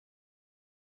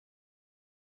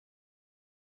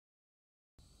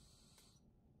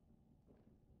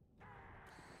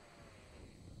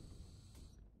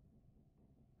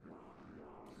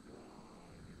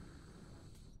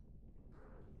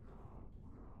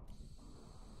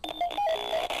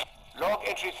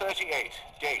Entry 38,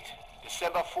 date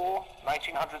December 4,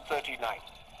 1939.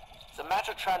 The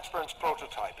matter transference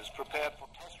prototype is prepared for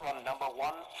test run number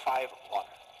 151.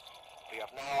 We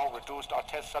have now reduced our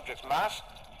test subject's mass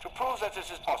to prove that this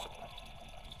is possible.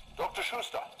 Dr.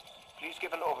 Schuster, please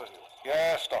give an overview.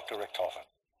 Yes, Dr. Richthofen.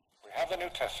 We have the new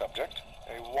test subject,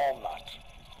 a walnut,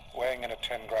 weighing in at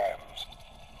 10 grams.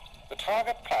 The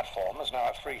target platform is now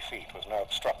at 3 feet with no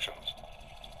obstructions.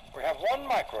 We have 1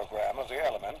 microgram of the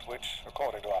element which,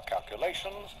 according to our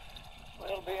calculations,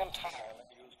 will be entirely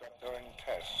used up during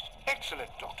test. Excellent,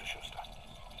 Dr. Schuster.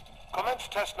 Commence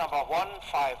test number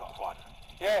 151.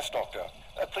 Yes, Doctor.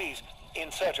 Please,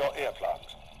 insert your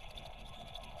earplugs.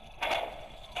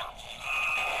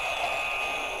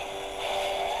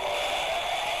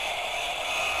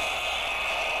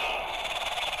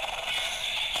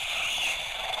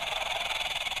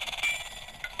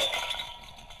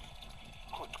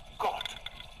 Good God.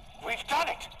 We've done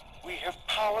it! We have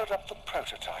powered up the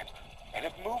prototype and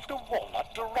have moved a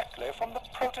walnut directly from the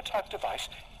prototype device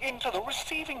into the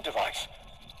receiving device.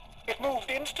 It moved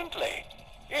instantly.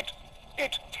 It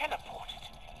teleported.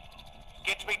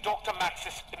 Get me Dr.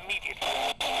 Maxis immediately.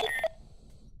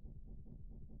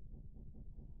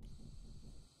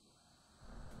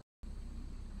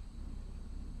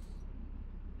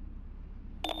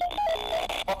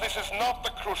 But this is not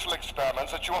the crucial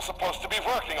experiments that you are supposed to be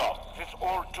working on. With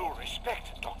all due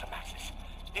respect, Dr. Maxis,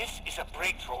 this is a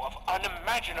breakthrough of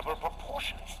unimaginable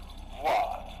proportions.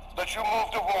 What? That you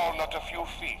moved a walnut a few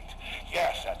feet?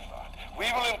 Yes, Edward. We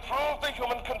will improve the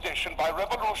human condition by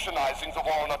revolutionizing the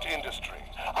walnut industry.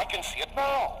 I can see it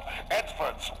now.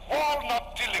 Edward's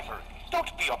walnut delivery.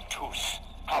 Don't be obtuse.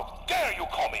 How dare you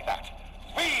call me that?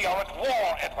 We are at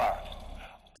war, Edward.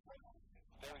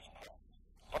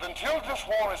 But until this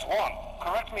war is won...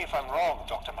 Correct me if I'm wrong,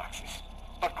 Dr. Maxis,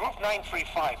 but Group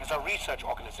 935 is a research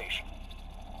organization.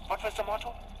 What was the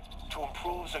motto? To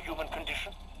improve the human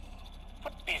condition?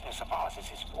 What business of ours is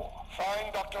this war?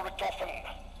 Fine, Dr. Richthofen.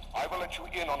 I will let you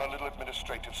in on a little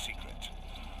administrative secret.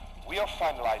 We are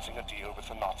finalizing a deal with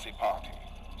the Nazi Party.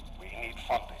 We need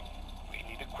funding. We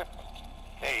need equipment.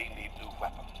 They need new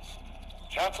weapons.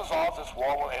 Chances are this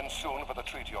war will end soon with a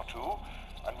treaty or two,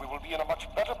 and we will be in a much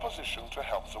better position to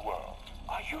help the world.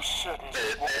 Are you certain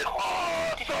this This is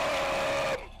awesome!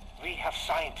 We have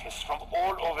scientists from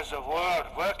all over the world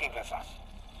working with us.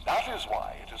 That is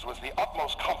why it is with the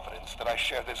utmost confidence that I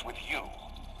share this with you.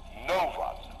 No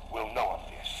one will know of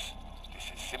this.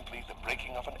 This is simply the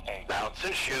breaking of an egg. Bounce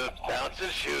and shoot, I'm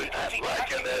Exactly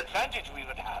liking the it. advantage we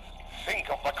would have. Think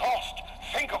of the cost.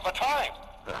 Think of the time.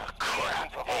 Oh,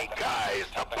 crap. Hey, guys,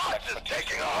 the box is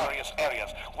taking off. Various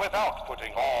areas without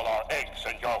putting all our eggs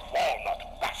in your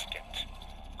walnut basket.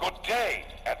 Good day,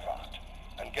 Edward,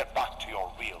 and get back to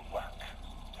your real work.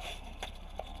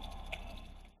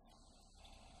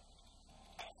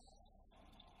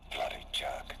 Bloody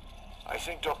jerk. I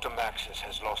think Dr. Maxis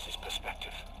has lost his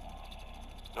perspective.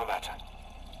 No matter.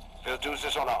 We'll do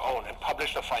this on our own and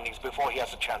publish the findings before he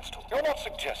has a chance to. You're not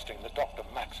suggesting that Dr.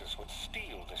 Maxis would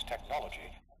steal this technology.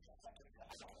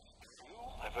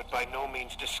 I would by no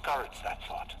means discourage that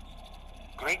thought.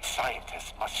 Great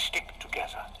scientists must stick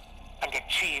together and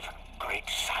achieve great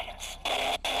science.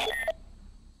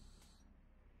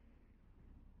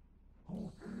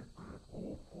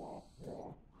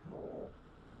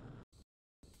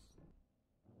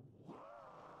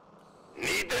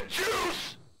 Need the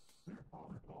juice!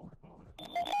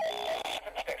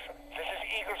 Station, this is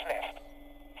Eagle's Nest.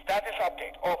 Status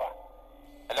update, over.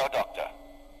 Hello, Doctor.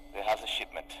 We have the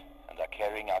shipment and are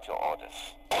carrying out your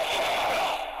orders.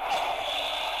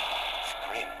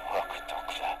 Grim work,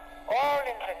 Doctor. All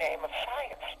in the name of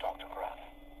science, Dr. Gruff.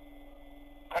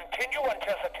 Continue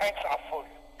until the tanks are full.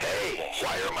 Hey,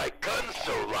 why are my guns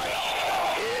so light?